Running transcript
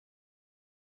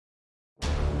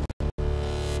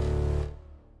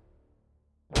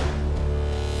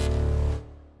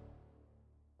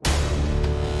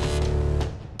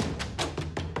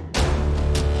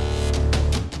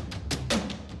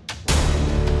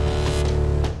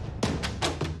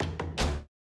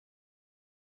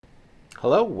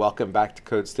Hello, welcome back to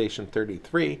Code Station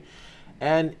 33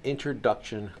 and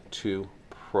Introduction to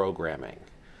Programming.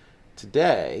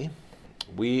 Today,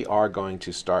 we are going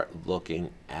to start looking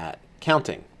at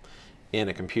counting in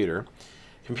a computer.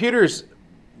 Computers,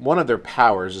 one of their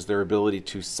powers is their ability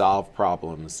to solve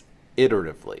problems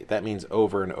iteratively. That means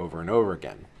over and over and over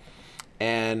again.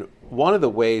 And one of the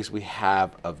ways we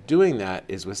have of doing that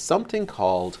is with something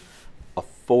called a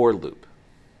for loop.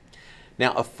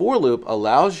 Now, a for loop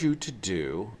allows you to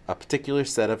do a particular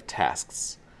set of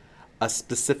tasks a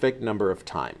specific number of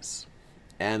times.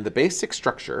 And the basic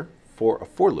structure for a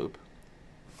for loop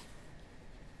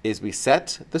is we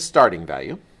set the starting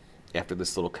value after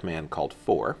this little command called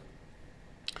for.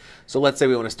 So let's say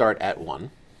we want to start at 1,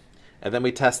 and then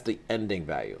we test the ending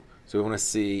value. So we want to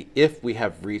see if we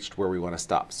have reached where we want to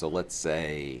stop. So let's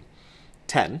say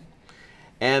 10.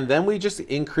 And then we just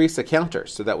increase a counter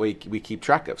so that we keep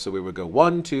track of. So we would go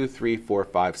 1, 2, 3, 4,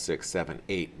 5, 6, 7,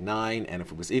 8, 9. And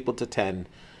if it was equal to 10,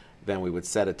 then we would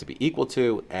set it to be equal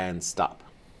to and stop.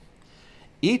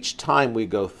 Each time we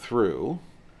go through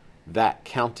that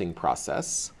counting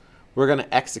process, we're going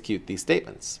to execute these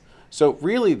statements. So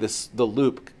really the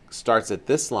loop starts at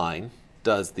this line,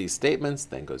 does these statements,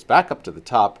 then goes back up to the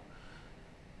top,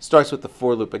 starts with the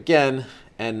for loop again,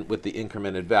 and with the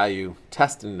incremented value,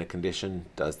 testing the condition,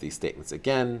 does these statements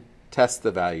again, tests the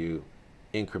value,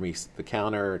 increase the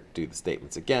counter, do the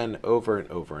statements again, over and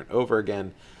over and over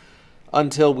again,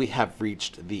 until we have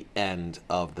reached the end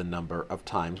of the number of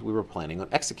times we were planning on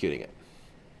executing it.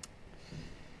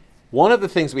 One of the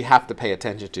things we have to pay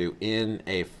attention to in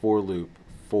a for loop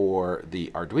for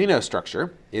the Arduino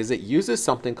structure is it uses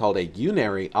something called a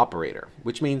unary operator,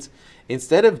 which means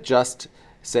instead of just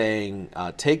saying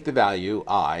take the value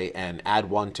I and add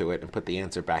 1 to it and put the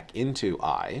answer back into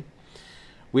I,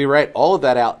 we write all of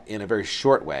that out in a very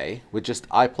short way with just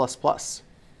I++.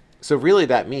 So really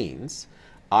that means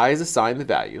I is assigned the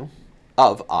value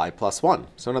of I plus 1.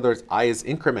 So in other words, I is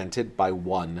incremented by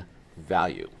 1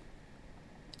 value.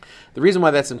 The reason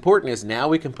why that's important is now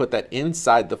we can put that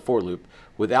inside the for loop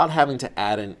without having to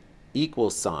add an equal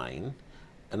sign,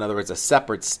 in other words, a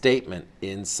separate statement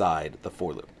inside the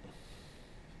for loop.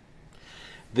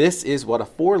 This is what a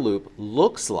for loop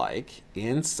looks like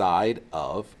inside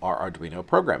of our Arduino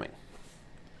programming.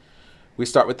 We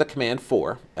start with the command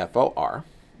for, F-O-R,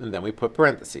 and then we put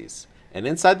parentheses. And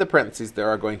inside the parentheses, there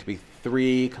are going to be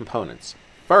 3 components.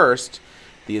 First,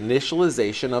 the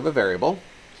initialization of a variable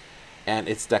and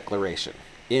its declaration,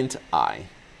 int I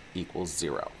equals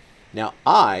 0. Now,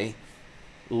 I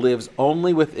lives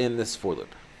only within this for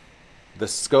loop. The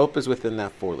scope is within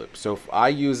that for loop. So if I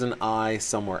use an I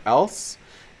somewhere else,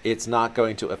 it's not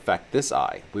going to affect this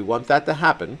I. We want that to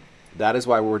happen. That is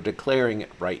why we're declaring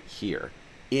it right here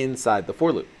inside the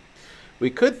for loop. We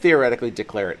could theoretically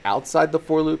declare it outside the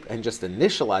for loop and just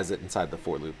initialize it inside the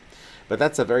for loop, but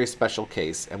that's a very special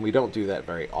case and we don't do that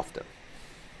very often.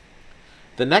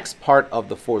 The next part of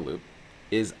the for loop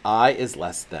is I is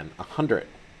less than 100.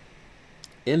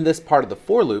 In this part of the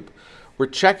for loop, we're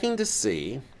checking to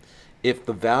see if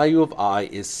the value of I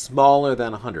is smaller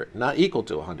than 100, not equal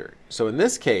to 100. So in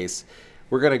this case,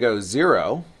 we're going to go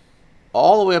 0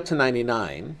 all the way up to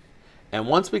 99. And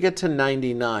once we get to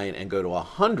 99 and go to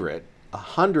 100,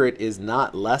 100 is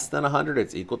not less than 100,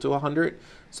 it's equal to 100.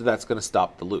 So that's going to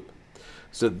stop the loop.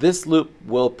 So this loop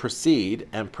will proceed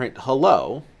and print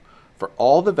hello for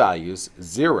all the values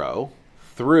 0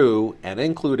 through and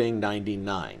including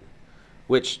 99.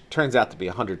 Which turns out to be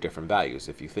 100 different values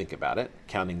if you think about it.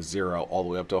 Counting 0 all the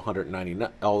way up to 199,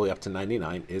 all the way up to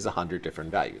 99 is 100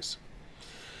 different values.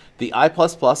 The I++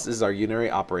 is our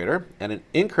unary operator, and it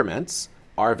increments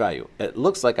our value. It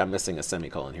looks like I'm missing a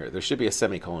semicolon here. There should be a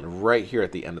semicolon right here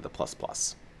at the end of the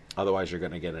plus+. Otherwise, you're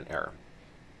going to get an error.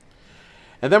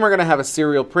 And then we're going to have a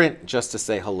serial print just to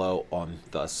say hello on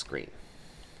the screen.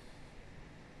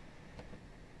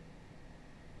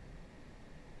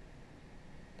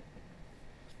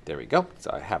 There we go.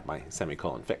 So I have my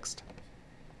semicolon fixed.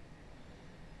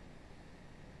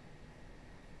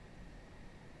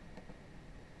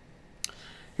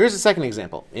 Here's a second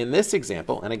example. In this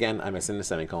example, and again, I'm missing the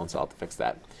semicolon, so I'll have to fix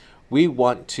that. We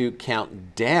want to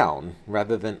count down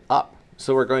rather than up.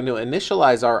 So we're going to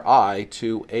initialize our I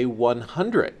to a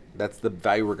 100. That's the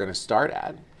value we're going to start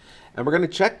at. And we're going to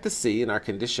check to see in our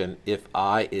condition if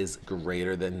I is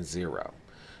greater than 0.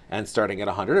 And starting at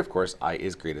 100, of course, I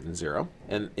is greater than 0.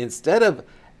 And instead of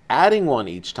adding 1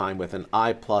 each time with an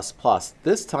I++,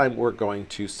 this time we're going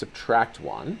to subtract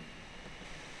 1.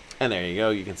 And there you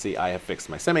go. You can see I have fixed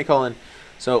my semicolon.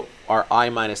 So our I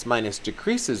minus minus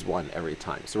decreases 1 every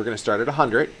time. So we're going to start at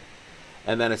 100.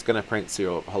 and then it's going to print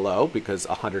serial hello because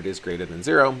 100 is greater than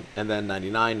 0, and then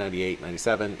 99, 98,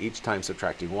 97, each time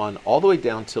subtracting 1, all the way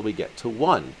down till we get to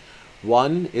 1.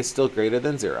 1 is still greater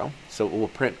than 0, so it will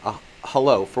print a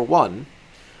hello for 1.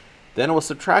 Then it will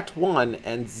subtract 1,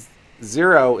 and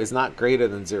 0 is not greater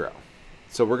than 0.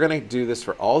 So we're going to do this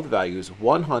for all the values,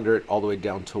 100 all the way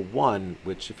down to 1,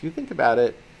 which if you think about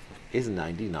it, is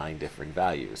 99 different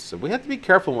values. So we have to be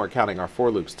careful when we're counting our for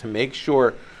loops to make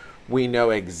sure we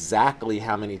know exactly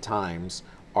how many times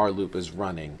our loop is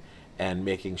running, and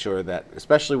making sure that,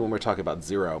 especially when we're talking about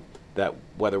 0, that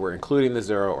whether we're including the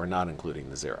 0 or not including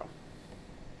the 0.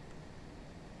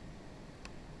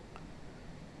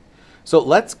 So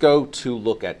let's go to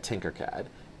look at Tinkercad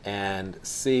and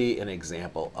see an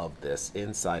example of this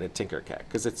inside of Tinkercad,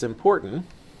 because it's important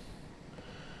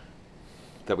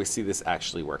that we see this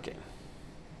actually working.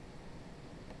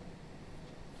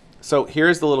 So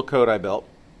here's the little code I built.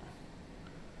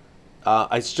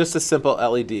 It's just a simple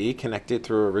LED connected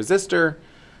through a resistor,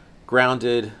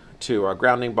 grounded to our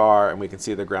grounding bar, and we can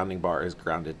see the grounding bar is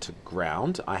grounded to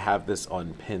ground. I have this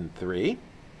on pin 3.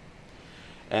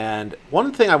 And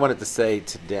one thing I wanted to say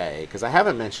today, because I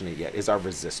haven't mentioned it yet, is our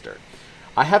resistor.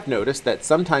 I have noticed that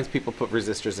sometimes people put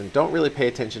resistors and don't really pay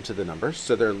attention to the numbers,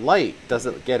 so their light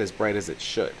doesn't get as bright as it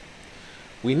should.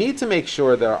 We need to make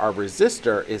sure that our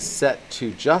resistor is set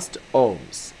to just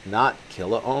ohms, not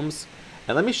kilo ohms.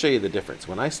 And let me show you the difference.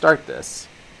 When I start this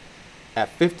at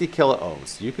 50 kilo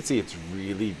ohms, you can see it's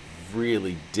really,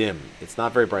 really dim. It's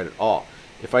not very bright at all.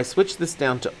 If I switch this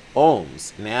down to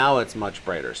ohms, now it's much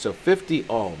brighter. So 50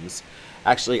 ohms,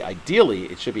 actually ideally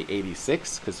it should be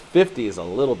 86, because 50 is a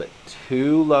little bit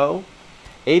too low.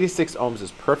 86 ohms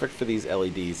is perfect for these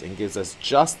LEDs and gives us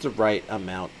just the right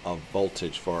amount of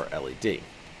voltage for our LED.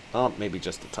 Well, maybe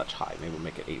just a touch high. Maybe we'll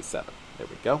make it 87. There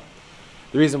we go.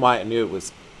 The reason why I knew it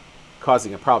was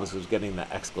causing a problem is it was getting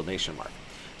that exclamation mark.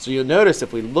 So you'll notice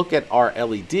if we look at our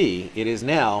LED, it is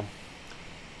now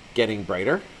getting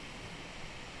brighter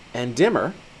and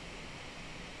dimmer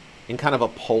in kind of a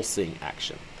pulsing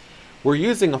action. We're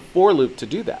using a for loop to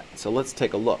do that. So let's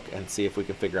take a look and see if we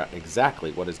can figure out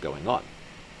exactly what is going on.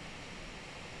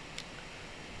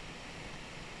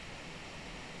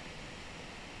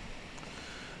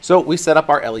 So we set up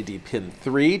our LED pin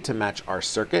 3 to match our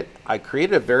circuit. I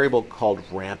created a variable called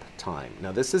ramp time.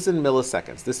 Now this is in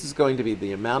milliseconds. This is going to be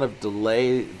the amount of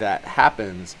delay that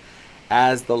happens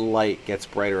as the light gets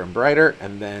brighter and brighter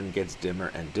and then gets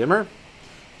dimmer and dimmer.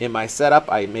 In my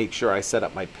setup, I make sure I set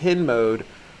up my pin mode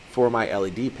for my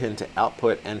LED pin to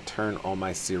output and turn on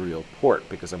my serial port,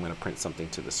 because I'm going to print something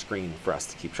to the screen for us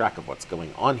to keep track of what's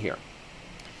going on here.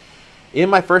 In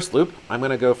my first loop, I'm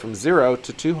going to go from 0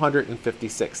 to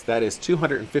 256. That is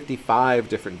 255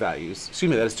 different values. Excuse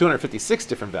me, that is 256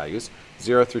 different values,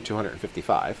 0 through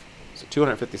 255. So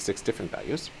 256 different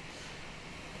values.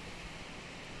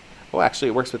 Oh, actually,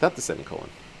 it works without the semicolon.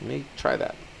 Let me try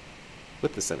that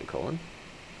with the semicolon.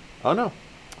 Oh, no.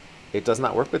 It does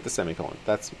not work with the semicolon.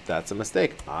 That's a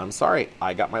mistake. I'm sorry.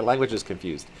 I got my languages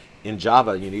confused. In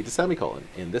Java, you need a semicolon.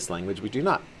 In this language, we do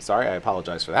not. Sorry, I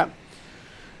apologize for that.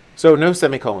 So no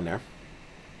semicolon there.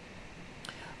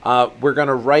 We're going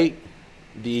to write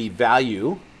the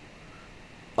value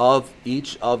of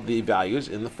each of the values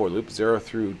in the for loop, 0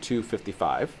 through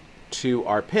 255, to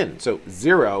our pin. So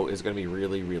 0 is going to be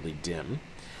really, really dim,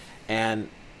 and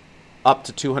up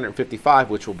to 255,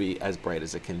 which will be as bright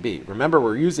as it can be. Remember,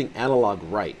 we're using analog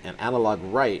write, and analog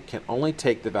write can only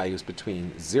take the values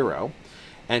between 0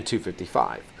 and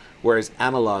 255, whereas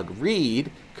analog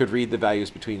read could read the values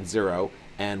between 0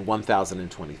 and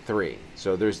 1023.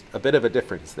 So there's a bit of a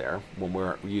difference there when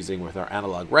we're using with our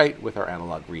analog write with our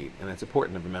analog read, and it's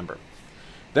important to remember.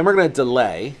 Then we're going to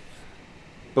delay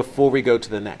before we go to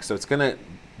the next. So it's going to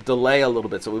delay a little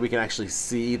bit so we can actually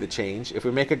see the change. If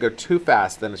we make it go too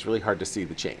fast, then it's really hard to see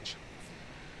the change.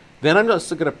 Then I'm just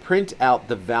going to print out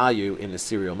the value in the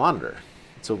serial monitor.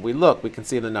 So if we look, we can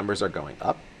see the numbers are going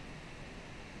up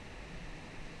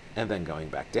and then going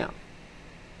back down.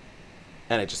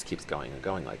 And it just keeps going and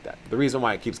going like that. The reason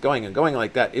why it keeps going and going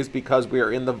like that is because we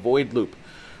are in the void loop,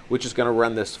 which is going to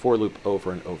run this for loop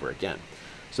over and over again.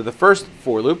 So the first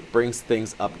for loop brings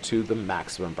things up to the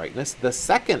maximum brightness. The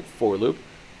second for loop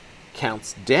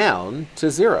counts down to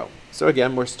 0. So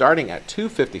again, we're starting at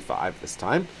 255 this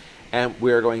time, and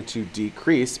we're going to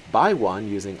decrease by 1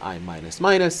 using I minus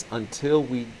minus until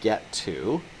we get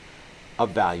to a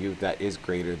value that is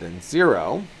greater than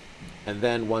 0. And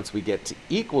then once we get to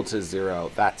equal to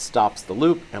 0, that stops the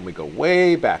loop, and we go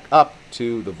way back up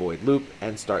to the void loop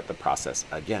and start the process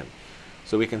again.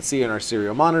 So we can see in our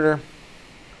serial monitor,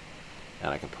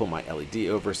 And I can pull my LED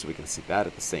over so we can see that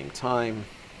at the same time.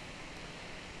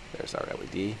 There's our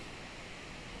LED.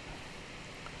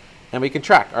 And we can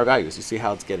track our values. You see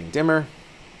how it's getting dimmer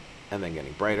and then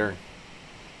getting brighter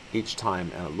each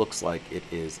time, and it looks like it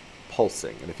is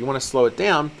pulsing. And if you want to slow it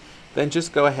down, then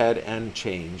just go ahead and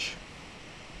change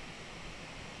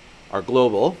our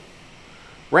global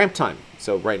ramp time.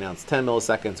 So right now it's 10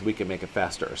 milliseconds. We can make it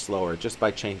faster or slower just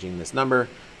by changing this number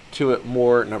to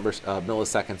more numbers of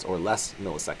milliseconds or less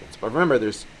milliseconds. But remember,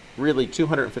 there's really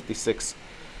 256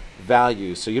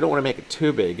 values, so you don't want to make it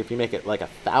too big. If you make it like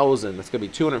 1,000, that's going to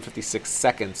be 256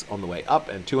 seconds on the way up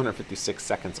and 256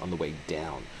 seconds on the way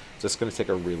down. So it's going to take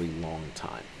a really long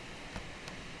time.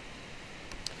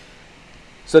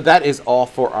 So that is all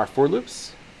for our for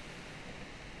loops.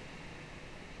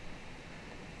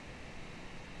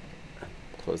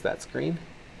 Close that screen.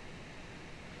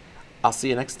 I'll see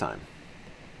you next time.